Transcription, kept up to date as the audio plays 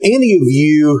Any of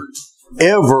you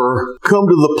ever come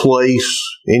to the place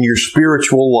in your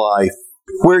spiritual life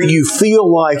where you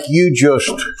feel like you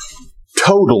just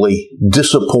totally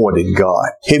disappointed God?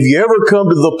 Have you ever come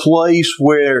to the place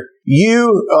where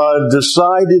you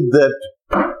decided that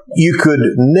you could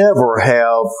never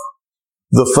have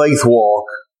the faith walk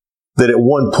that at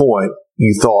one point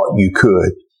you thought you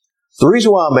could? The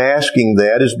reason why I'm asking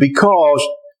that is because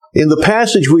in the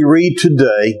passage we read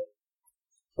today,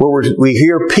 where we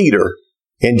hear Peter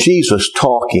and Jesus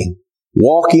talking,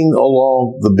 walking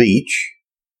along the beach,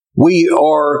 we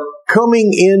are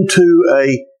coming into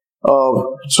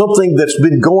something that's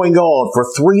been going on for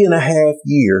 3.5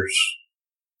 years.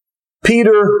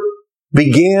 Peter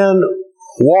began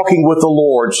walking with the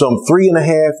Lord some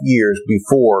 3.5 years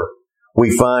before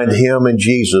we find him and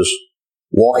Jesus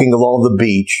walking along the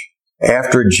beach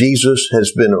after Jesus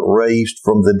has been raised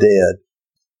from the dead.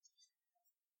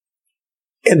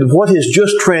 And what has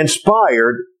just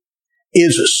transpired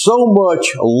is so much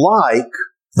like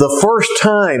the first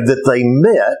time that they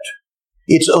met,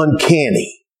 it's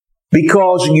uncanny.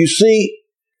 Because you see,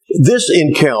 this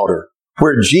encounter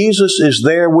where Jesus is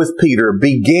there with Peter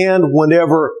began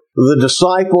whenever the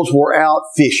disciples were out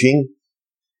fishing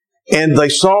and they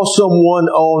saw someone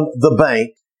on the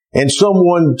bank and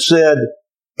someone said,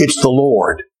 "It's the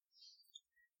Lord."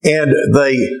 And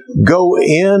they go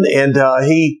in and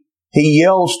he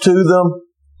yells to them,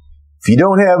 "If you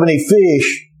don't have any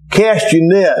fish, cast your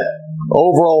net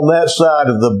over on that side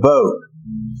of the boat."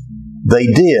 They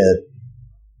did,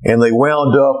 and they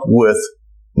wound up with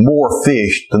more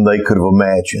fish than they could have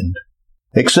imagined,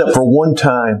 except for one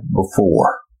time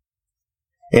before.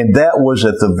 And that was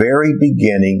at the very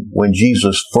beginning when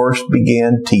Jesus first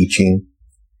began teaching.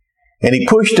 And he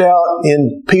pushed out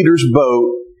in Peter's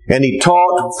boat, and he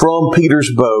taught from Peter's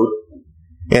boat.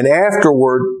 And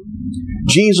afterward,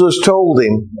 Jesus told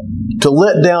him to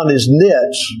let down his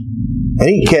nets, and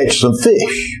he'd catch some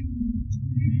fish.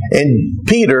 And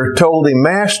Peter told him,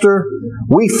 "Master,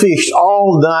 we fished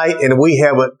all night and we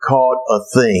haven't caught a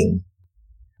thing.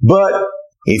 But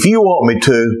if you want me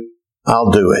to,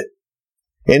 I'll do it."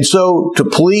 And so, to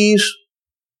please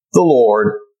the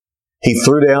Lord, he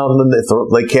threw down the net,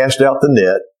 they cast out the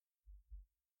net,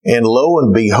 and lo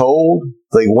and behold,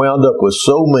 they wound up with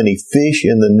so many fish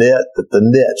in the net that the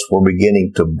nets were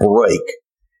beginning to break,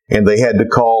 and they had to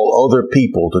call other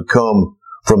people to come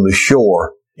from the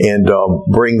shore and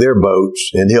bring their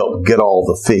boats and help get all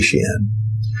the fish in.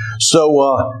 So,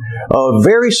 a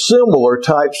very similar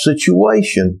type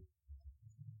situation,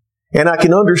 and I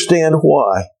can understand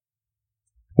why.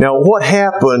 Now, what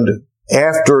happened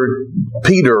after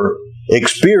Peter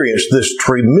experienced this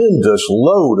tremendous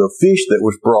load of fish that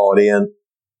was brought in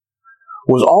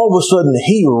was all of a sudden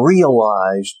he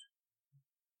realized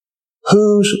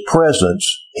whose presence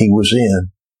he was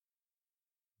in.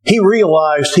 He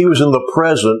realized he was in the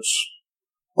presence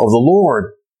of the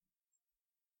Lord.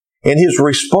 And his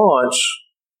response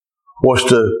was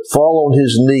to fall on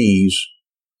his knees,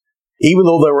 even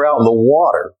though they were out in the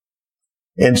water,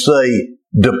 and say,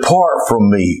 "Depart from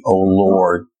me, O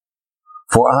Lord,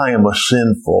 for I am a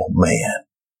sinful man."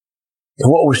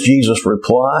 And what was Jesus'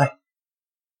 reply?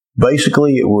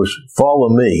 Basically, it was, "Follow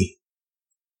me,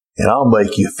 and I'll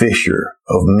make you fisher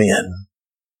of men."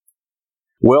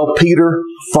 Well, Peter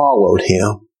followed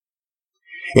him.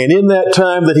 And in that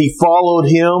time that he followed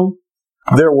him,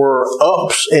 there were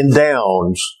ups and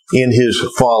downs in his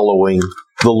following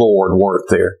the Lord, weren't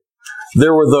there?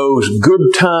 There were those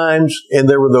good times and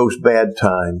there were those bad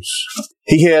times.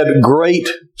 He had great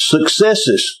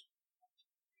successes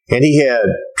and he had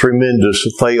tremendous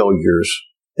failures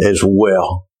as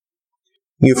well.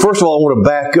 First of all, I want to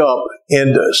back up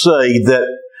and say that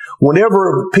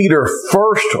whenever Peter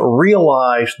first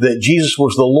realized that Jesus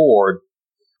was the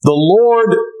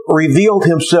Lord revealed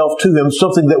himself to him,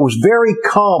 something that was very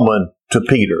common to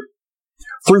Peter,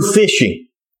 through fishing.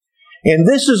 And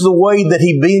this is the way that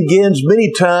he begins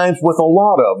many times with a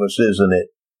lot of us, isn't it?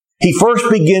 He first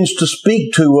begins to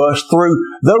speak to us through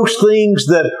those things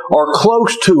that are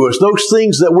close to us, those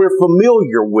things that we're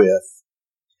familiar with.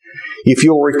 If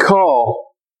you'll recall,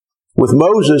 with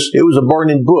Moses, it was a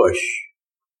burning bush.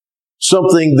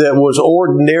 Something that was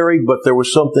ordinary, but there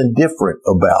was something different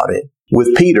about it.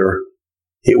 With Peter,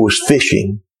 it was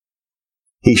fishing.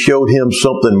 He showed him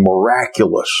something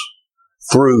miraculous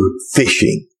through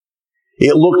fishing.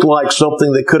 It looked like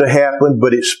something that could have happened,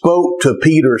 but it spoke to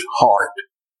Peter's heart.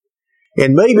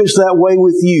 And maybe it's that way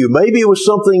with you. Maybe it was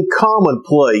something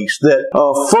commonplace that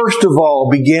first of all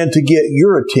began to get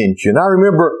your attention. I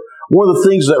remember one of the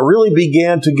things that really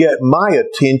began to get my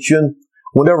attention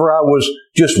whenever I was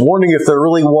just wondering if there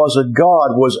really was a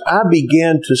God, was I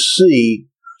began to see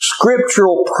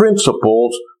scriptural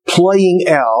principles playing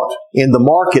out in the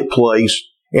marketplace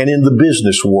and in the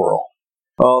business world.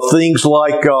 Things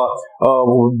like,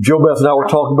 Joe Beth and I were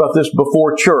talking about this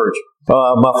before church.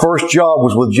 My first job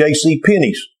was with J.C.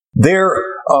 Penney's. Their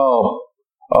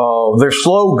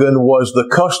slogan was, "The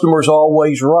customer's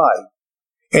always right."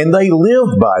 And they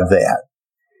lived by that.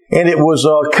 And it was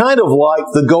kind of like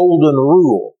the golden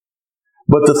rule.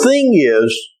 But the thing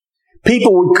is,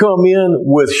 people would come in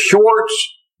with shorts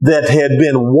that had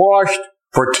been washed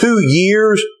for 2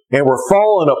 years and were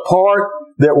falling apart,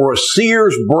 that were a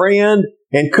Sears brand,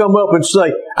 and come up and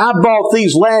say, "I bought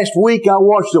these last week, I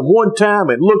washed them one time,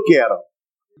 and look at them."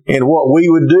 And what we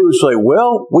would do is say,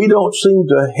 "Well, we don't seem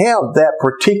to have that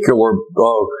particular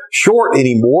short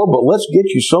anymore, but let's get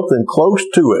you something close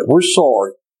to it. We're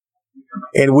sorry."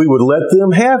 And we would let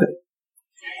them have it.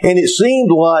 And it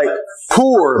seemed like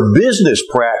poor business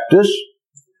practice,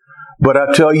 but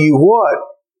I tell you what,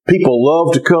 people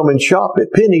love to come and shop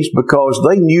at Penny's because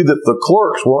they knew that the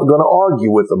clerks weren't going to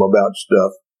argue with them about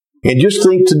stuff. And just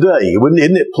think today,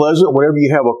 isn't it pleasant whenever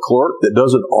you have a clerk that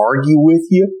doesn't argue with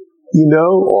you,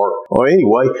 or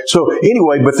anyway. So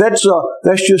anyway, but that's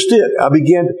just it.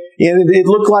 And it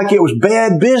looked like it was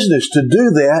bad business to do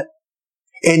that.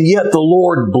 And yet the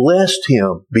Lord blessed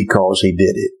him because he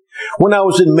did it. When I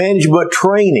was in management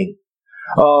training,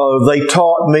 they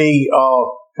taught me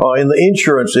in the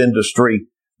insurance industry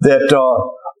that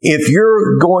if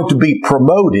you're going to be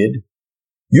promoted,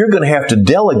 you're going to have to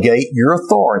delegate your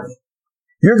authority.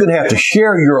 You're going to have to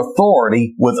share your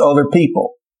authority with other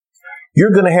people.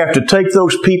 You're going to have to take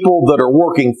those people that are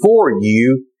working for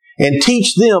you and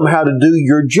teach them how to do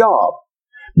your job.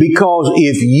 Because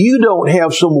if you don't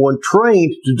have someone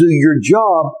trained to do your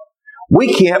job,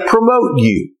 we can't promote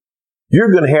you.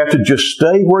 You're going to have to just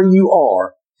stay where you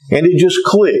are. And it just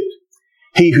clicked.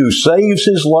 He who saves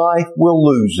his life will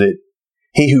lose it.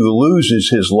 He who loses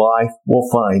his life will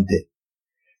find it.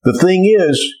 The thing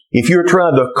is, if you're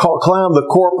trying to climb the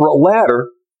corporate ladder,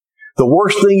 the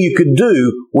worst thing you could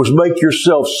do was make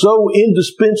yourself so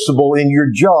indispensable in your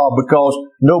job because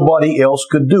nobody else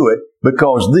could do it,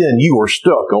 because then you were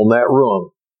stuck on that rung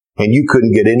and you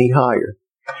couldn't get any higher.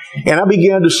 And I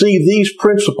began to see these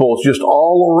principles just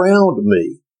all around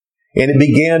me, and it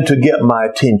began to get my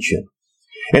attention.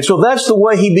 And so that's the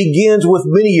way he begins with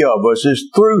many of us, is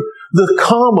through the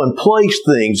commonplace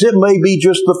things. It may be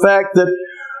just the fact that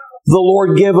the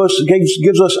Lord gives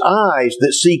us eyes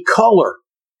that see color.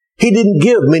 He didn't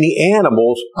give many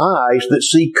animals eyes that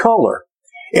see color.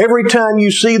 Every time you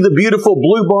see the beautiful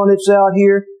bluebonnets out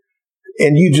here,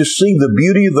 and you just see the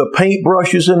beauty of the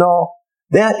paintbrushes and all,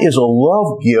 that is a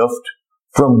love gift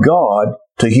from God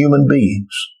to human beings.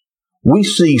 We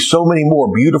see so many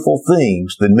more beautiful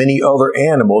things than many other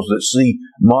animals that see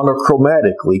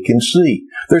monochromatically can see.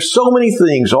 There's so many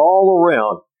things all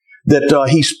around that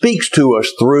he speaks to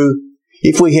us through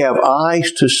if we have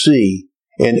eyes to see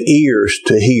and ears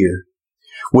to hear.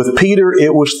 With Peter,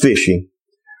 it was fishing.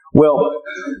 Well,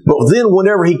 but then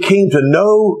whenever he came to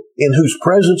know in whose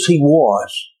presence he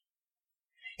was,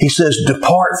 he says,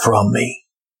 "Depart from me."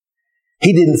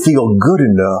 He didn't feel good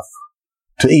enough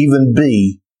to even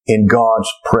be in God's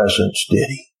presence, did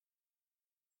he?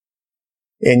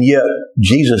 And yet,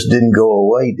 Jesus didn't go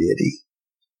away, did he?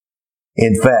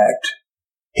 In fact,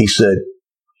 he said,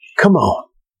 "Come on,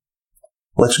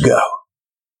 let's go.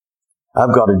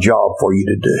 I've got a job for you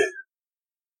to do."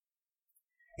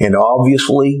 And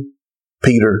obviously,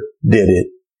 Peter did it.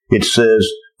 It says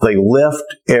they left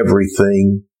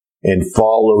everything and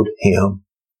followed him.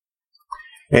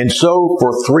 And so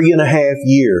for 3.5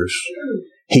 years,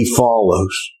 he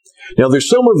follows. Now there's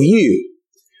some of you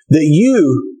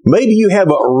that maybe you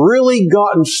haven't really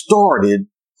gotten started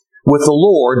with the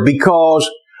Lord because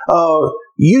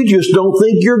you just don't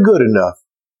think you're good enough.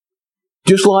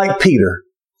 Just like Peter.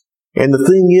 And the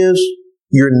thing is,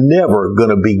 you're never going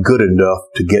to be good enough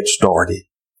to get started.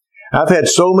 I've had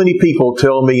so many people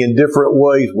tell me in different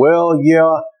ways, "Well,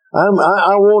 yeah, I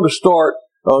want to start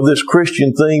this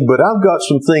Christian thing, but I've got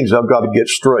some things I've got to get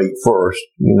straight first,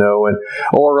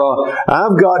 or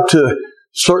I've got to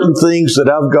certain things that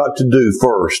I've got to do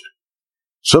first."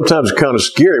 Sometimes it's kind of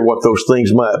scary what those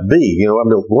things might be.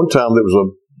 One time there was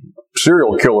a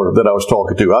serial killer that I was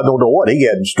talking to. I don't know what he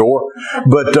had in store.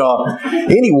 But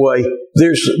anyway,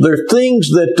 there are things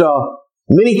that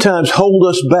many times hold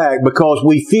us back because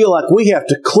we feel like we have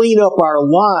to clean up our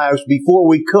lives before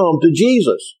we come to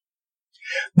Jesus.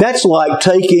 That's like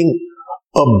taking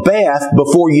a bath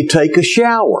before you take a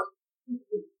shower.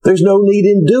 There's no need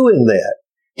in doing that.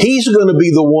 He's going to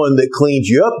be the one that cleans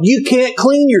you up. You can't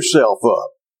clean yourself up.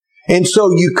 And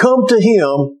so you come to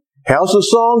Him, how's the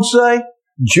song say?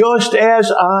 Just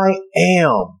as I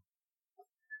am.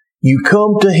 You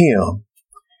come to Him.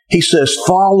 He says,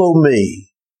 follow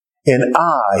me, and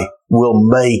I will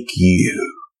make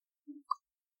you.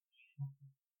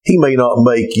 He may not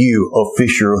make you a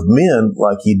fisher of men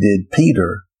like He did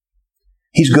Peter.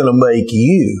 He's going to make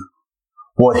you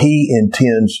what He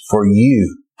intends for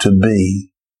you to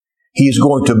be. He's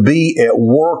going to be at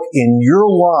work in your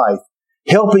life,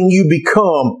 helping you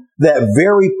become that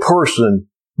very person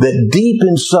that deep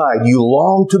inside you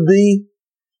long to be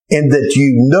and that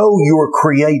you know you're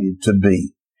created to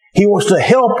be. He wants to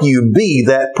help you be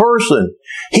that person.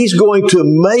 He's going to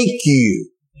make you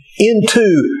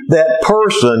into that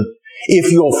person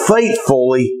if you'll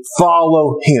faithfully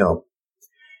follow Him.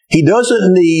 He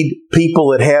doesn't need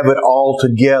people that have it all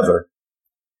together.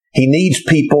 He needs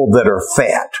people that are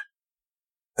fat.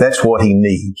 That's what He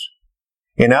needs.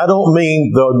 And I don't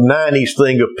mean the 90s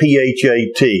thing of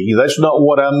P-H-A-T. That's not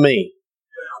what I mean.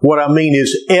 What I mean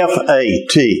is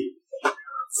F-A-T.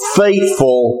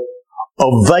 Faithful,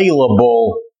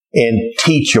 available, and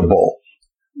teachable.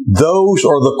 Those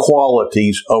are the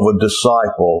qualities of a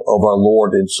disciple of our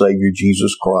Lord and Savior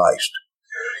Jesus Christ.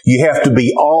 You have to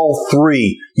be all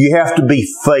three. You have to be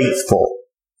faithful.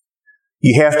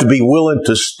 You have to be willing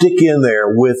to stick in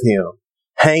there with Him,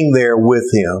 hang there with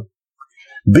Him,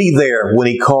 be there when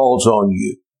He calls on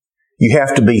you. You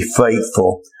have to be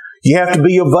faithful. You have to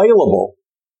be available.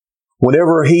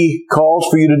 Whenever He calls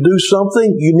for you to do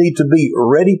something, you need to be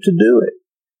ready to do it.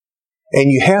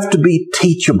 And you have to be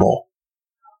teachable,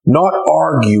 not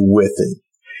argue with Him.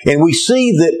 And we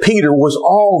see that Peter was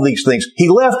all these things. He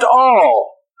left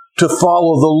all to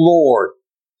follow the Lord.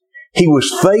 He was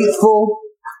faithful,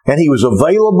 and he was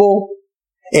available,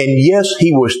 and yes,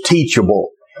 he was teachable.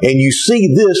 And you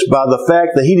see this by the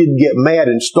fact that he didn't get mad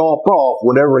and stomp off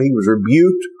whenever he was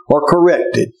rebuked or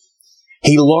corrected.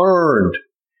 He learned.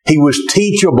 He was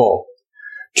teachable.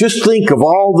 Just think of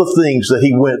all the things that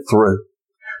he went through.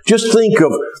 Just think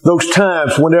of those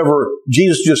times whenever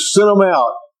Jesus just sent them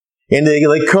out and they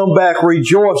come back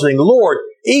rejoicing, Lord,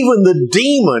 even the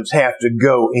demons have to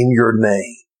go in your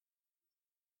name.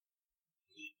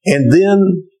 And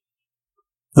then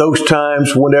those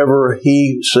times whenever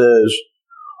he says,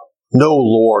 no,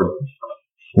 Lord,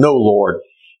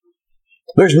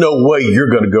 there's no way you're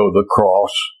going to go to the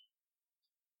cross.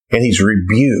 And he's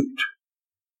rebuked.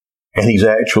 And he's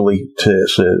actually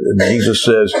said, Jesus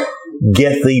says,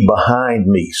 get thee behind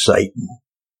me, Satan.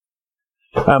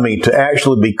 I mean, to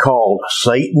actually be called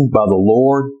Satan by the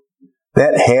Lord,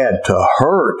 that had to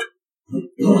hurt.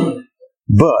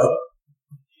 But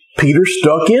Peter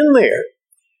stuck in there.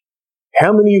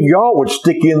 How many of y'all would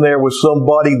stick in there with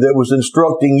somebody that was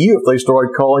instructing you if they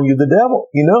started calling you the devil?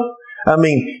 You know? I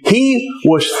mean, he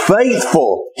was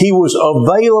faithful, he was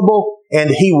available, and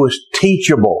he was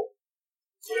teachable.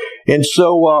 And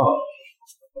so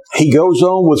he goes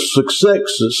on with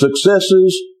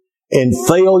successes and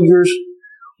failures.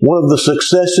 One of the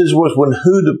successes was when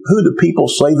who do people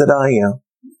say that I am?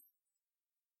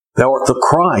 Thou art the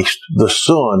Christ, the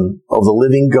Son of the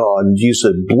living God. And Jesus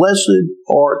said, blessed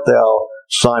art thou,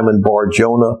 Simon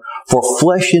Bar-Jonah, for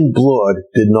flesh and blood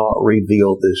did not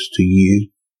reveal this to you.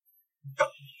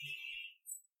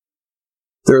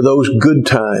 There are those good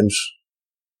times,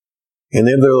 and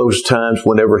then there are those times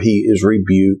whenever he is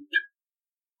rebuked.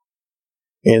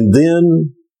 And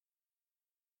then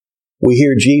we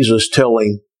hear Jesus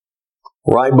telling,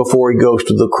 right before he goes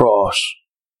to the cross,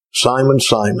 Simon,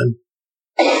 Simon,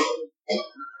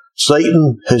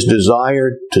 Satan has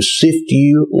desired to sift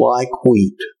you like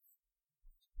wheat,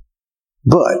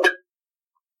 but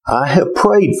I have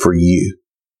prayed for you.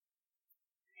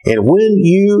 And when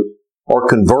you are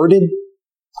converted,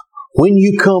 when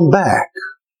you come back,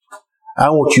 I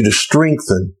want you to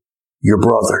strengthen your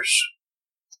brothers.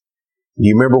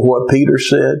 You remember what Peter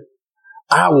said?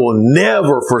 I will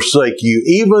never forsake you,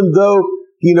 even though,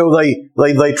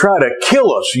 they try to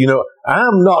kill us.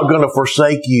 I'm not going to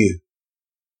forsake you.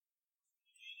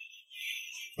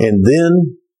 And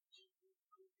then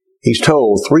he's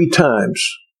told 3 times,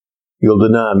 you'll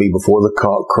deny me before the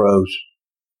cock crows.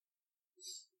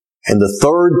 And the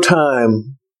 3rd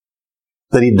time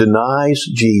that he denies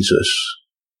Jesus,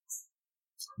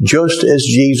 just as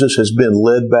Jesus has been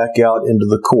led back out into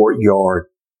the courtyard,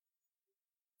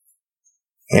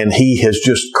 and he has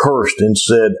just cursed and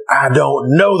said, I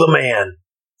don't know the man.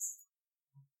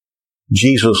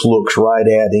 Jesus looks right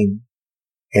at him,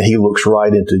 and he looks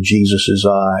right into Jesus'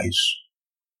 eyes,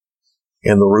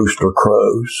 and the rooster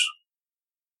crows.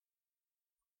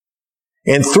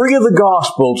 And 3 of the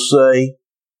Gospels say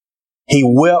he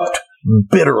wept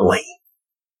bitterly.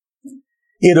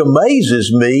 It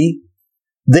amazes me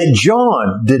that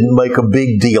John didn't make a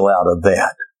big deal out of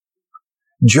that.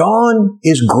 John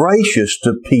is gracious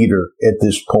to Peter at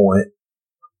this point.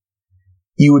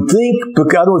 You would think, I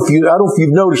don't know if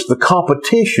you've noticed the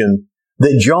competition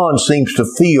that John seems to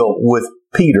feel with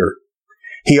Peter.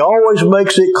 He always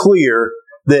makes it clear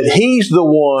that he's the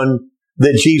one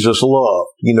that Jesus loved.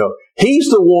 You know, he's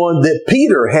the one that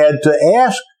Peter had to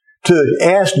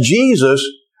ask Jesus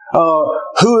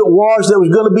who it was that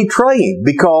was going to betray him,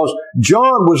 because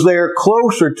John was there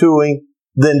closer to him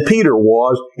than Peter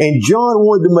was, and John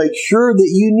wanted to make sure that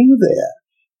you knew that.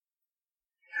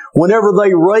 Whenever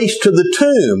they race to the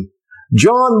tomb,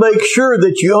 John makes sure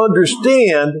that you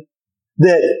understand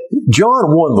that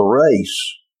John won the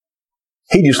race.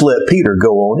 He just let Peter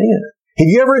go on in. Have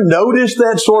you ever noticed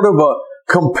that sort of a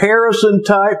comparison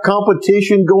type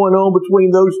competition going on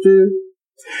between those two?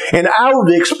 And I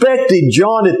would have expected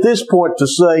John at this point to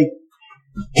say,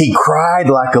 he cried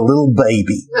like a little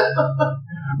baby.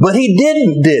 But he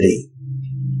didn't, did he?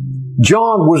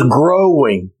 John was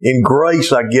growing in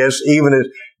grace, I guess, even as,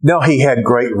 now he had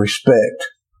great respect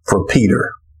for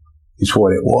Peter, is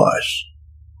what it was.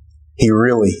 He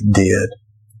really did.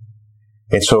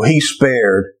 And so he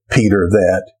spared Peter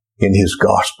that in his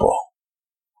gospel.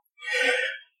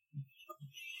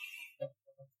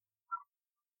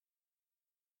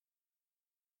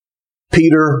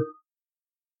 Peter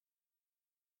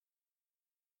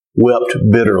wept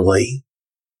bitterly.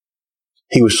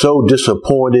 He was so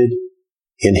disappointed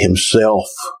in himself.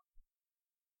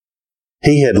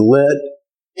 He had let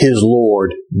his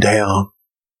Lord down.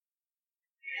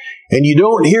 And you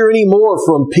don't hear any more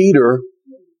from Peter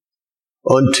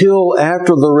until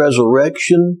after the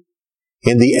resurrection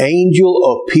and the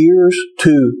angel appears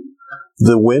to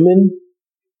the women.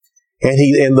 And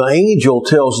the angel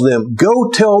tells them,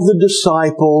 go tell the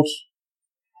disciples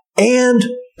and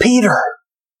Peter.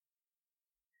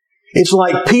 It's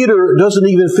like Peter doesn't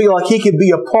even feel like he could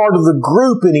be a part of the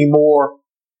group anymore,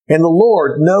 and the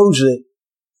Lord knows it.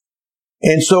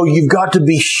 And so you've got to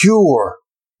be sure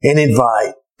and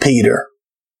invite Peter.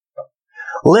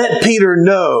 Let Peter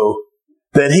know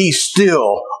that he's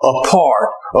still a part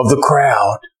of the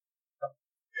crowd.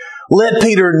 Let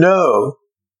Peter know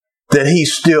that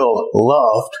he's still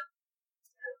loved.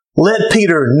 Let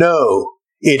Peter know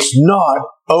it's not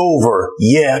over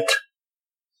yet.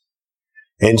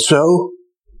 And so,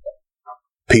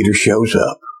 Peter shows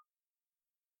up.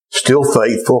 Still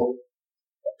faithful,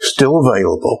 still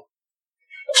available,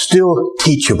 still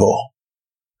teachable,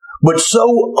 but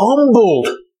so humbled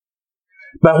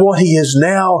by what he has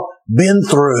now been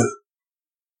through.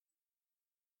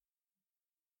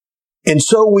 And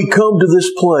so we come to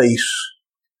this place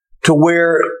to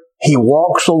where he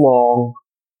walks along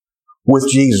with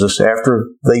Jesus after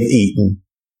they've eaten.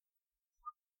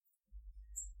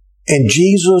 And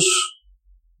Jesus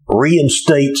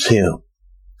reinstates him.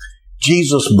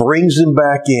 Jesus brings him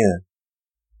back in.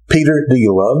 Peter, do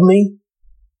you love me?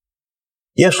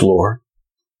 Yes, Lord.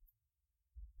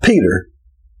 Peter,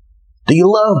 do you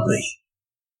love me?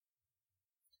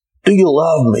 Do you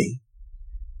love me?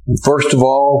 And first of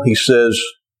all, he says,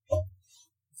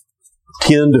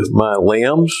 tend my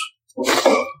lambs.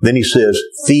 Then he says,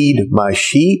 feed my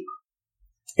sheep.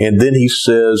 And then he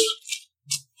says,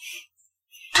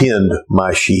 tend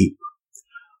my sheep.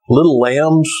 Little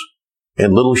lambs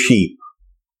and little sheep.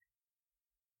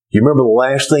 You remember the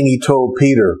last thing he told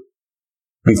Peter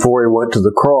before he went to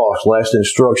the cross, last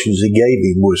instructions he gave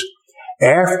him was,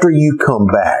 after you come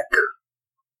back,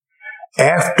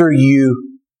 after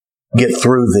you get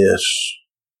through this,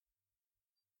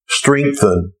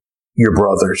 strengthen your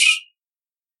brothers.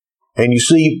 And you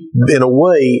see, in a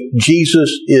way,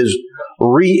 Jesus is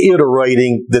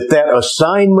reiterating that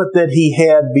assignment that he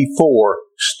had before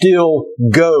still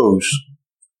goes.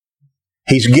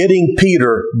 He's getting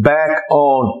Peter back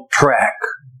on track.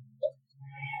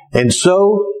 And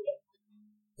so,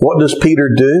 what does Peter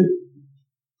do?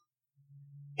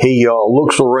 He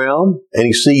looks around and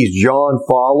he sees John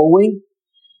following.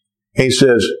 And he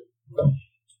says,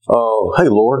 hey,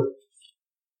 Lord,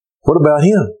 what about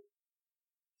him?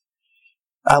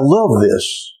 I love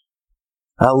this.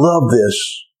 I love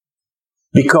this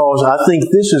because I think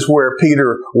this is where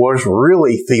Peter was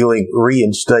really feeling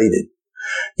reinstated.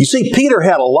 You see, Peter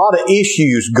had a lot of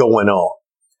issues going on.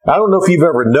 I don't know if you've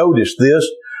ever noticed this.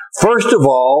 First of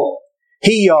all,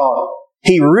 he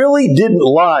really didn't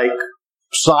like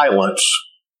silence.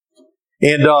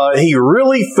 And he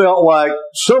really felt like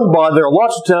there are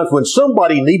lots of times when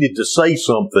somebody needed to say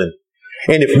something.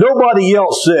 And if nobody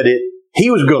else said it, He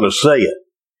was going to say it.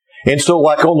 And so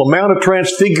like on the Mount of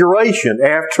Transfiguration,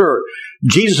 after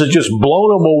Jesus has just blown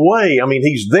them away, I mean,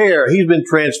 he's there. He's been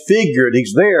transfigured.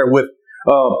 He's there with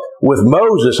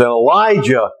Moses and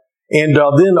Elijah. And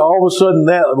then all of a sudden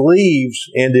that leaves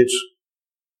and it's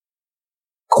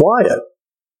quiet.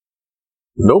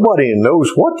 Nobody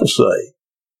knows what to say.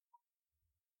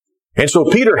 And so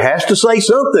Peter has to say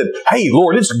something. Hey,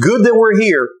 Lord, it's good that we're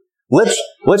here. Let's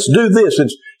do this. And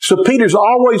so Peter's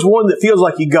always one that feels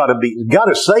like you got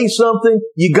to say something.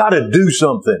 You got to do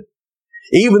something.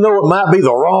 Even though it might be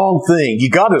the wrong thing, you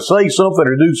got to say something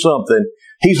or do something.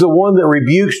 He's the one that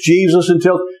rebukes Jesus and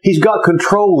he's got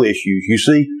control issues, you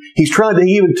see. He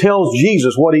even tells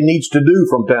Jesus what he needs to do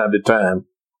from time to time.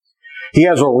 He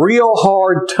has a real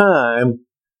hard time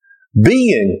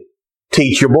being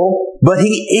teachable, but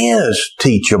he is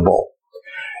teachable.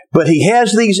 But he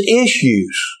has these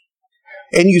issues.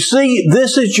 And you see,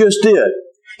 this is just it.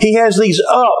 He has these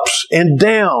ups and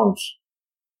downs.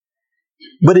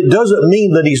 But it doesn't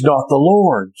mean that he's not the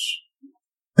Lord's.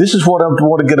 This is what I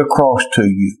want to get across to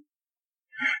you.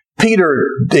 Peter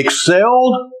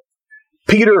excelled.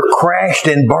 Peter crashed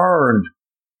and burned.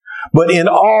 But in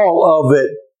all of it,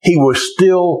 he was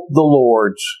still the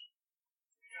Lord's.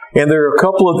 And there are a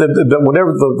couple of them,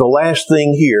 whenever the last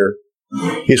thing here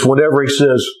is whenever he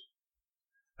says,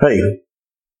 hey,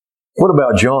 what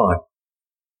about John?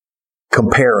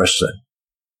 Comparison.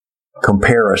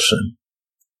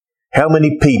 How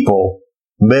many people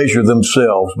measure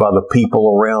themselves by the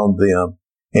people around them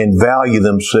and value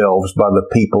themselves by the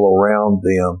people around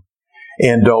them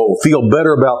and feel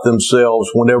better about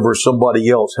themselves whenever somebody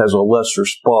else has a lesser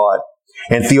spot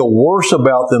and feel worse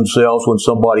about themselves when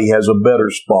somebody has a better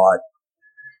spot?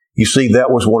 You see,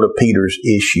 that was one of Peter's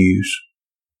issues.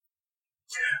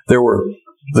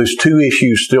 There's two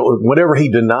issues still. Whenever he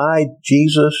denied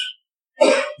Jesus,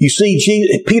 you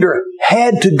see, Peter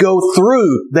had to go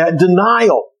through that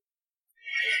denial.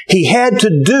 He had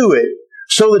to do it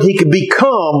so that he could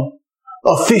become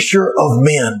a fisher of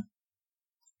men.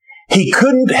 He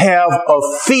couldn't have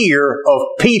a fear of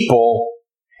people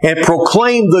and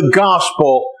proclaim the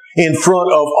gospel in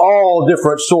front of all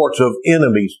different sorts of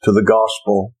enemies to the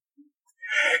gospel.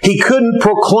 He couldn't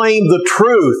proclaim the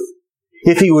truth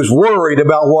if he was worried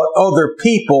about what other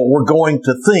people were going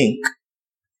to think.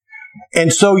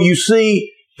 And so you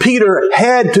see, Peter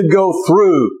had to go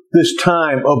through this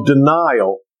time of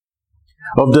denial,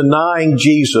 of denying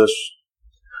Jesus,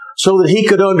 so that he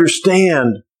could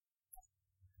understand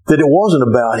that it wasn't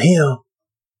about him.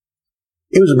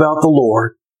 It was about the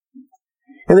Lord.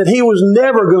 And that he was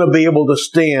never going to be able to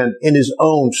stand in his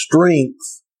own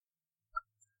strength.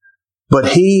 But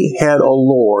he had a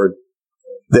Lord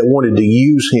that wanted to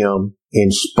use him in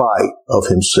spite of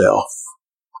himself.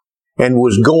 And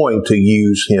was going to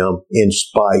use him in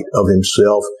spite of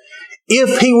himself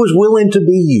if he was willing to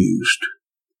be used.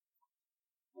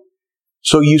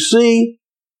 So you see,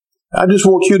 I just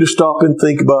want you to stop and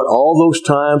think about all those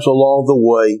times along the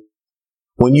way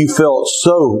when you felt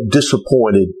so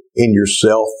disappointed in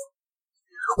yourself,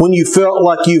 when you felt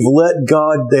like you've let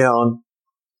God down,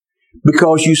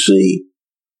 because you see,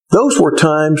 those were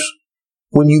times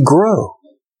when you grow.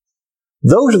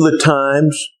 Those are the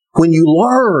times when you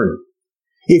learn.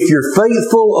 If you're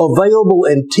faithful, available,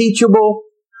 and teachable,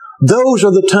 those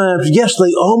are the times, yes,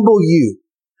 they humble you.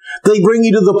 They bring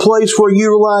you to the place where you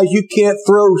realize you can't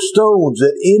throw stones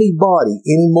at anybody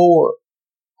anymore.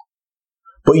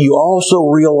 But you also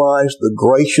realize the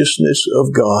graciousness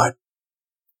of God.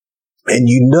 And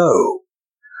you know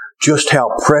just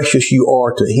how precious you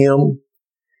are to Him.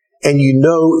 And you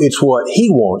know it's what He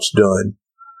wants done,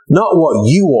 not what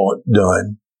you want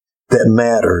done, that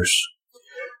matters.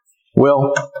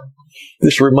 Well,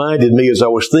 this reminded me as I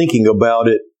was thinking about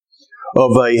it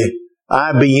of a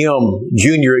IBM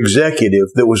junior executive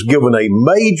that was given a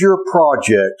major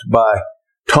project by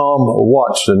Tom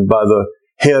Watson, by the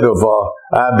head of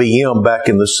IBM back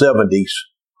in the 70s.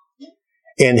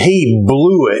 And he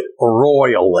blew it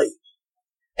royally.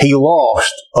 He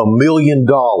lost $1 million,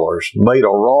 made a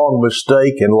wrong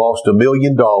mistake and lost $1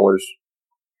 million.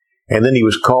 And then he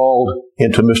was called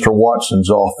into Mr. Watson's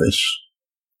office.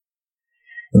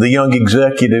 The young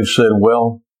executive said,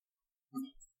 well,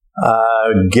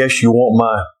 I guess you want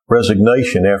my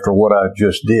resignation after what I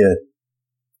just did.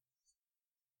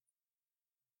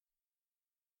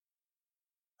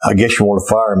 I guess you want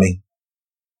to fire me.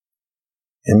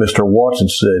 And Mr. Watson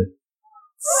said,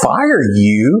 fire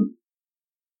you?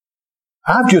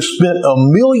 I've just spent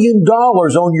 $1 million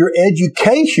on your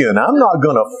education. I'm not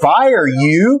going to fire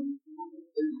you.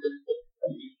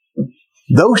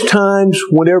 Those times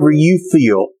whenever you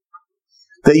feel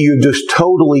that you've just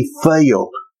totally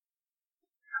failed.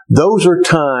 Those are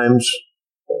times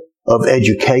of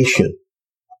education.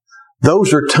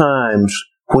 Those are times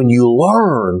when you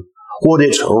learn what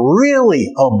it's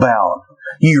really about.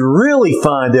 You really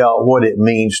find out what it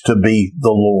means to be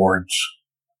the Lord's.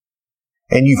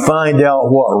 And you find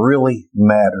out what really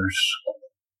matters.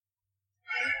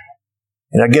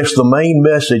 And I guess the main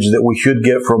message that we should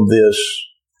get from this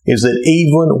is that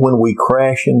even when we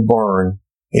crash and burn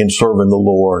in serving the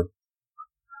Lord,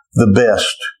 the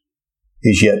best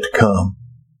is yet to come.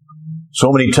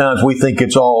 So many times we think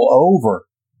it's all over.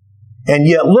 And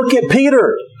yet look at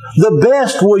Peter. The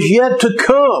best was yet to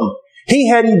come. He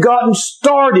hadn't gotten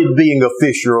started being a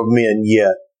fisher of men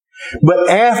yet. But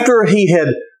after he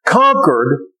had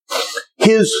conquered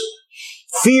his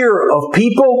fear of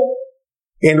people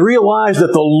and realized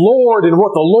that the Lord and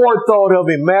what the Lord thought of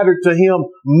him mattered to him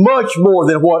much more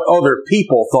than what other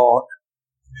people thought,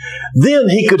 then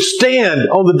he could stand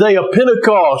on the day of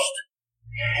Pentecost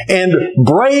and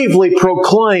bravely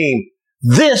proclaim,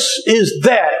 "This is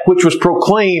that which was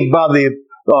proclaimed by the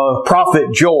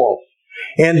prophet Joel."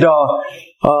 And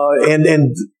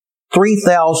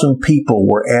 3,000 people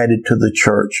were added to the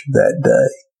church that day.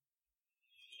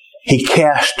 He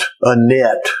cast a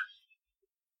net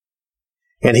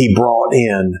and he brought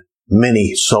in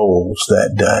many souls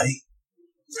that day.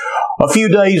 A few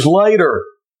days later,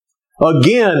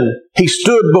 again, he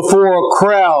stood before a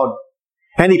crowd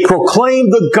and he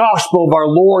proclaimed the gospel of our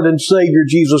Lord and Savior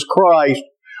Jesus Christ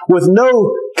with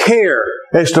no care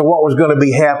as to what was going to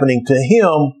be happening to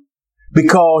him,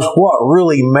 because what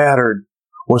really mattered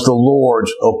was the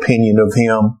Lord's opinion of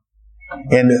him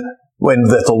and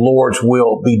that the Lord's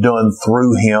will be done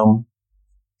through him.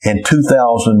 And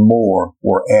 2,000 more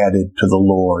were added to the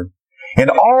Lord. And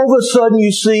all of a sudden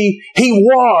you see, he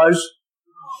was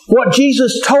what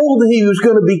Jesus told him he was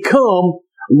going to become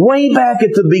way back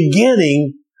at the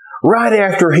beginning, right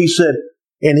after he said,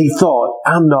 and he thought,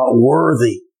 "I'm not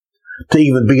worthy to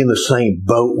even be in the same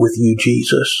boat with you,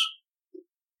 Jesus."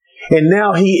 And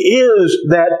now he is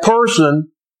that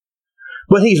person,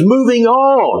 but he's moving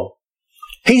on.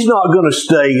 He's not going to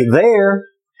stay there.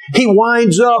 He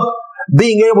winds up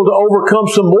being able to overcome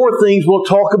some more things we'll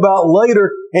talk about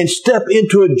later and step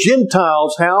into a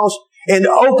Gentile's house and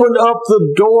open up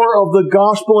the door of the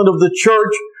gospel and of the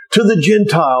church to the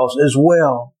Gentiles as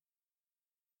well.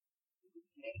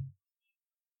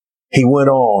 He went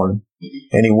on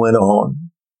and he went on.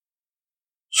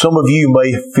 Some of you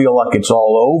may feel like it's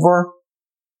all over,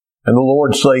 and the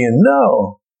Lord's saying,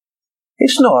 "No,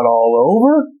 it's not all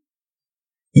over.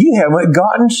 You haven't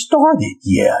gotten started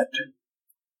yet."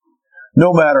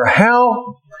 No matter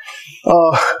how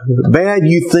bad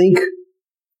you think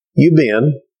you've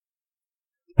been,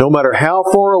 no matter how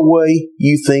far away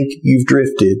you think you've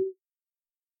drifted,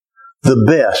 the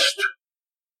best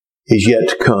is yet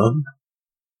to come.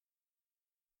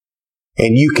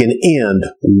 And you can end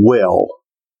well,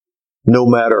 no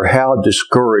matter how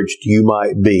discouraged you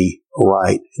might be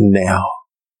right now.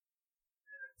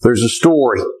 There's a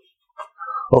story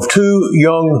of two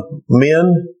young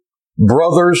men,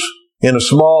 brothers, in a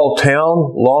small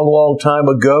town long time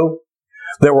ago.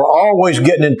 They were always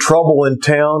getting in trouble in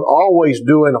town, always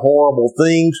doing horrible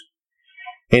things.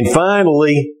 And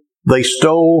finally, they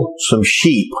stole some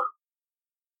sheep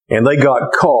and they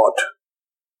got caught.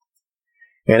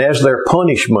 And as their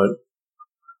punishment,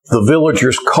 the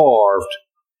villagers carved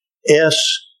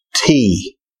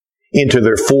ST into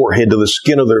their forehead, to the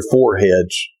skin of their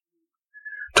foreheads,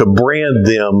 to brand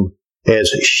them as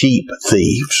sheep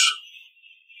thieves.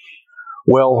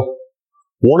 Well,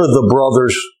 one of the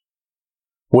brothers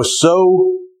was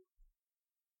so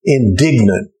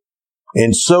indignant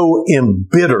and so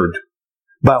embittered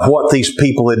by what these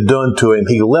people had done to him,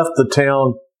 he left the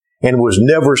town and was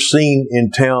never seen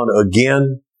in town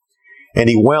again. And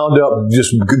he wound up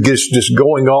just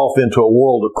going off into a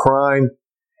world of crime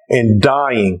and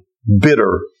dying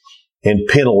bitter and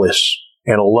penniless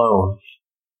and alone.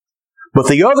 But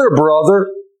the other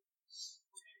brother,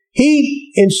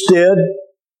 he instead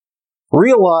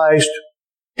realized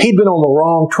he'd been on the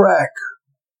wrong track.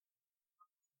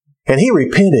 And he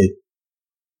repented.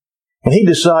 And he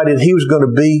decided he was going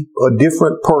to be a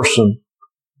different person.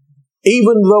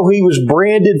 Even though he was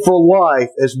branded for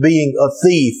life as being a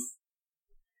thief,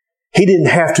 he didn't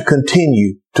have to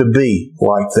continue to be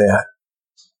like that.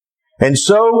 And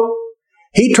so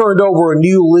he turned over a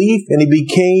new leaf and he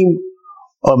became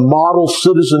a model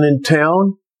citizen in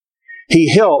town.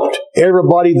 He helped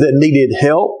everybody that needed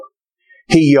help.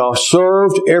 He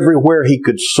served everywhere he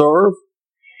could serve.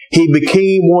 He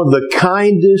became one of the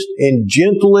kindest and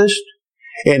gentlest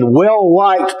and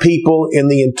well-liked people in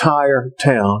the entire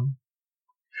town.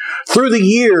 Through the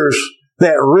years,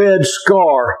 that red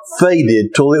scar faded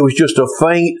till it was just a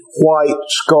faint white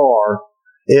scar,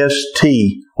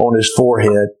 ST, on his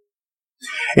forehead.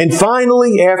 And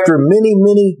finally, after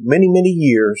many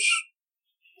years,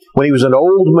 when he was an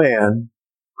old man,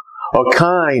 a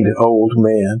kind old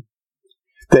man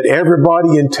that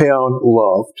everybody in town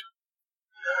loved,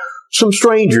 some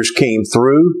strangers came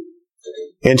through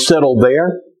and settled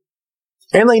there,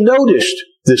 and they noticed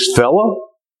this fellow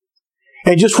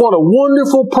and just what a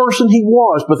wonderful person he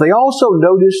was, but they also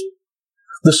noticed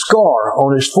the scar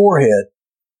on his forehead.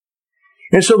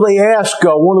 And so they asked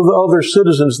one of the other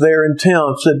citizens there in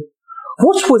town, said,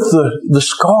 "What's with the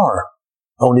scar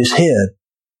on his head?"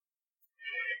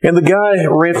 And the guy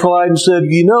replied and said,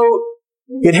 "You know,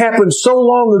 it happened so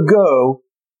long ago,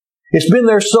 it's been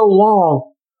there so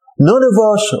long, none of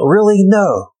us really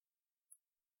know.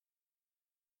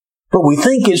 But we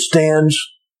think it stands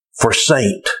for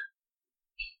saint."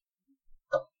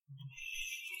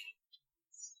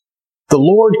 The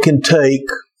Lord can take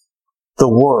the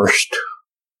worst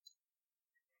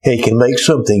and He can make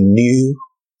something new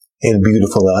and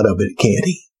beautiful out of it, can't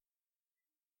He?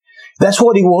 That's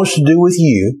what He wants to do with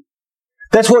you.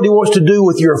 That's what He wants to do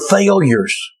with your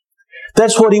failures.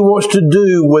 That's what He wants to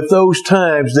do with those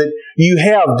times that you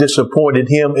have disappointed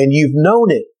Him and you've known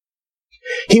it.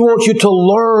 He wants you to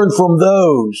learn from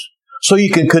those so you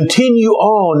can continue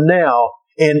on now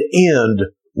and end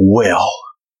well.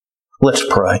 Let's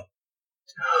pray.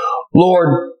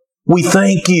 Lord, we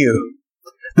thank You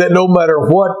that no matter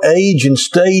what age and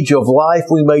stage of life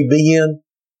we may be in,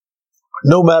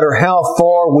 no matter how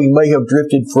far we may have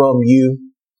drifted from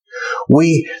You,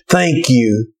 we thank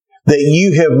You that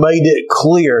You have made it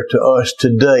clear to us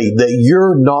today that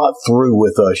You're not through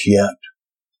with us yet,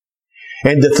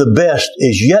 and that the best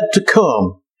is yet to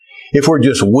come if we're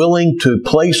just willing to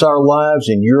place our lives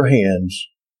in Your hands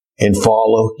and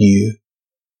follow You.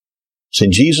 It's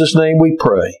in Jesus' name we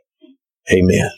pray. Amen.